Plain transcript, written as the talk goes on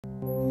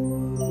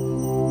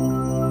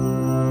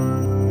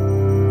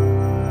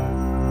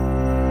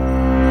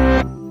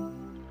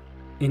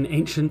In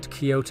ancient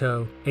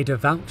Kyoto, a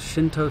devout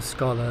Shinto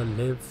scholar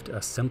lived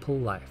a simple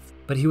life,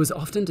 but he was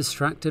often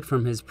distracted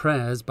from his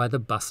prayers by the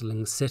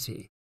bustling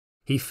city.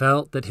 He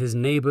felt that his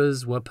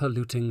neighbors were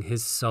polluting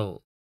his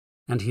soul,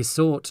 and he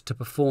sought to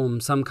perform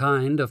some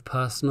kind of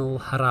personal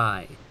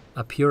harai,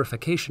 a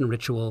purification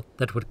ritual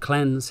that would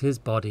cleanse his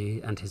body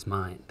and his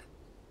mind.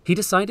 He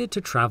decided to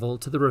travel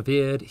to the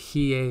revered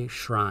Hie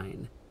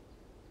Shrine.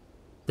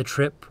 The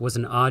trip was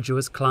an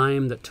arduous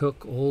climb that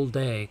took all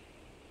day,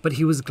 but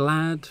he was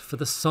glad for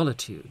the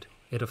solitude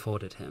it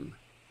afforded him,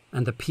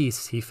 and the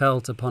peace he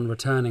felt upon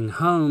returning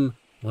home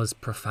was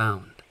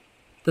profound.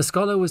 The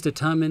scholar was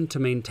determined to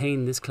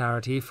maintain this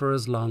clarity for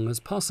as long as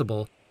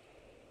possible,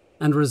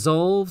 and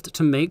resolved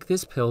to make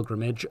this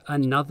pilgrimage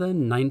another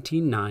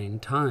 99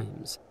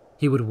 times.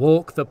 He would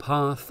walk the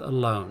path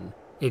alone,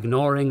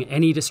 ignoring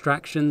any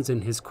distractions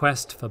in his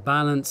quest for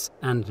balance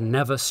and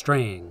never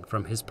straying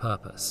from his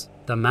purpose.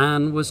 The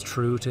man was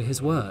true to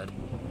his word,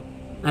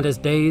 and as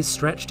days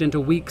stretched into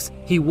weeks,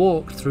 he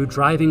walked through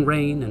driving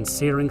rain and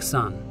searing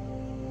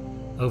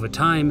sun. Over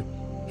time,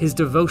 his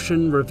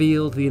devotion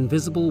revealed the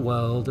invisible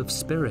world of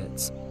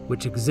spirits,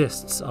 which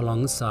exists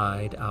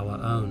alongside our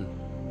own.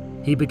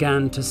 He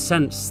began to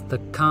sense the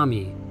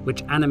kami,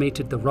 which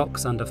animated the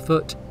rocks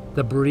underfoot,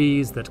 the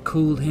breeze that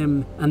cooled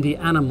him, and the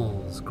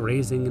animals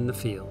grazing in the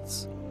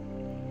fields.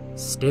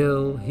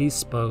 Still, he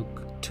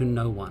spoke to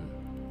no one,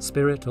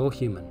 spirit or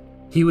human.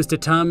 He was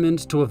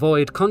determined to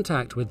avoid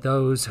contact with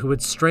those who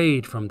had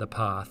strayed from the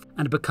path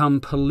and become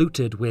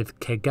polluted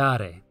with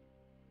kegare.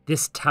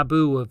 This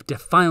taboo of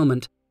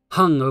defilement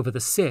hung over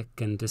the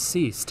sick and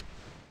deceased,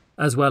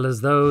 as well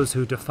as those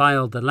who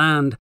defiled the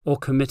land or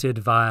committed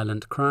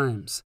violent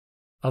crimes.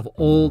 Of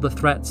all the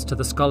threats to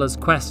the scholar's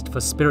quest for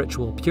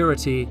spiritual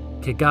purity,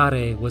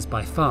 kegare was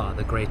by far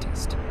the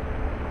greatest.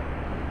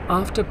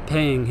 After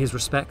paying his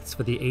respects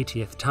for the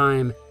 80th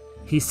time,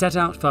 he set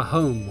out for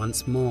home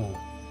once more.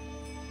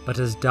 But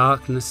as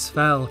darkness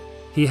fell,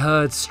 he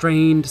heard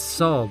strained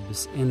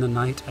sobs in the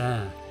night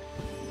air.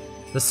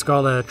 The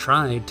scholar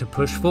tried to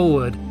push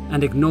forward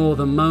and ignore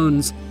the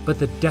moans, but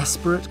the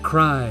desperate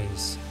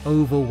cries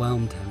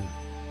overwhelmed him.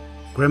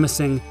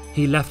 Grimacing,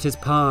 he left his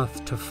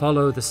path to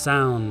follow the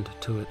sound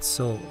to its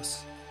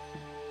source.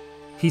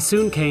 He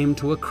soon came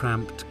to a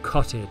cramped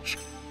cottage,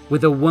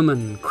 with a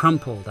woman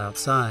crumpled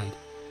outside.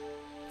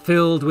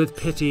 Filled with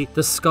pity,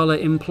 the scholar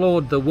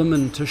implored the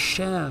woman to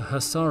share her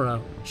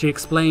sorrow. She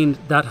explained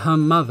that her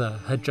mother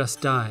had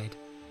just died,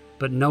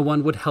 but no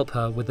one would help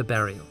her with the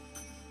burial.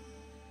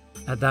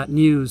 At that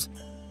news,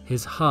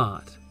 his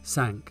heart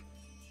sank.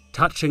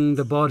 Touching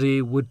the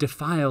body would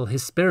defile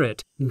his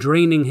spirit,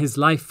 draining his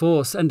life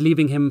force and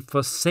leaving him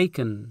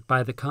forsaken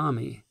by the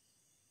kami.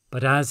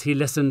 But as he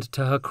listened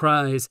to her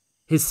cries,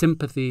 his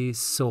sympathy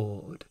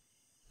soared,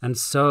 and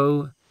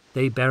so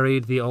they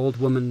buried the old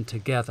woman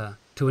together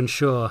to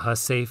ensure her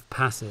safe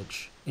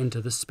passage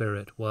into the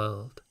spirit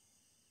world.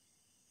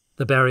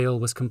 The burial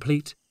was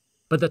complete,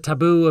 but the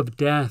taboo of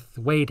death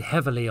weighed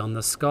heavily on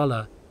the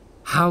scholar.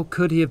 How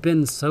could he have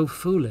been so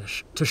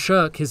foolish to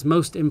shirk his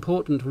most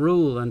important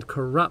rule and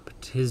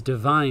corrupt his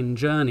divine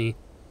journey?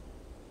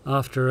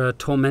 After a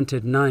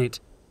tormented night,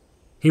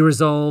 he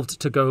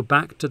resolved to go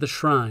back to the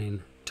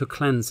shrine to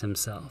cleanse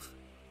himself.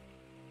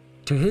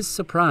 To his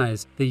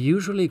surprise, the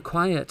usually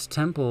quiet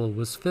temple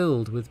was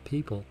filled with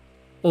people,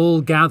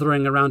 all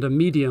gathering around a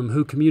medium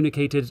who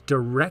communicated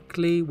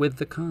directly with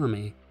the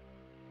kami.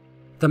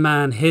 The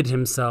man hid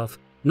himself,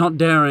 not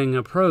daring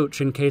approach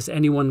in case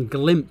anyone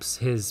glimpsed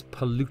his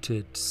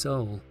polluted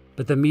soul.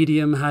 But the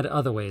medium had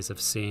other ways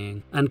of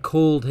seeing, and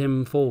called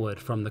him forward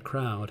from the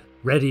crowd.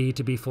 Ready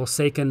to be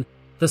forsaken,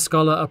 the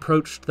scholar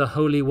approached the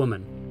holy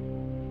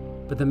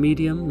woman, but the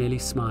medium merely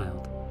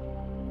smiled.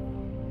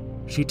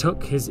 She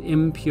took his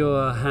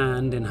impure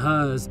hand in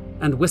hers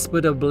and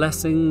whispered a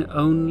blessing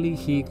only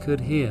he could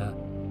hear,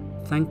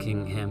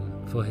 thanking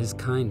him for his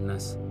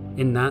kindness.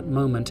 In that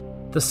moment,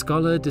 the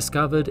scholar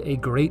discovered a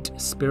great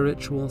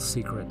spiritual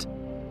secret.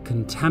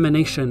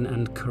 Contamination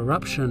and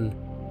corruption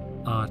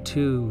are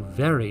two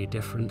very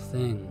different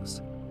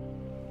things.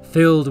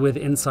 Filled with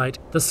insight,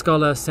 the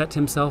scholar set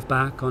himself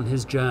back on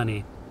his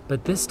journey,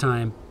 but this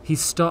time he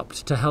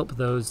stopped to help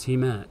those he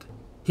met.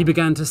 He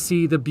began to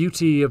see the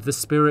beauty of the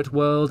spirit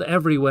world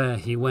everywhere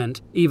he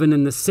went, even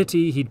in the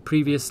city he'd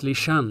previously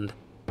shunned.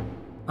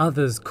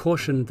 Others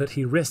cautioned that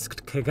he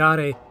risked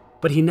kegare,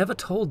 but he never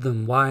told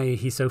them why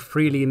he so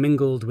freely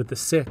mingled with the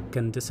sick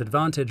and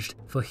disadvantaged,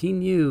 for he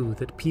knew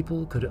that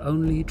people could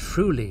only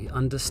truly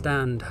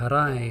understand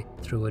harai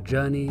through a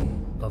journey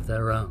of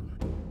their own.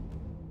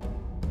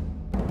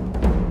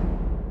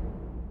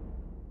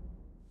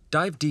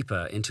 Dive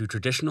deeper into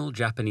traditional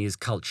Japanese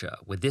culture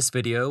with this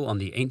video on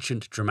the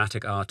ancient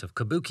dramatic art of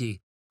kabuki,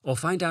 or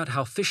find out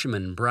how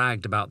fishermen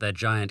bragged about their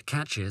giant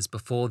catches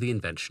before the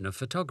invention of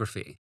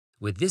photography,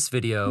 with this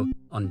video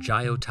on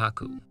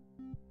Gyotaku.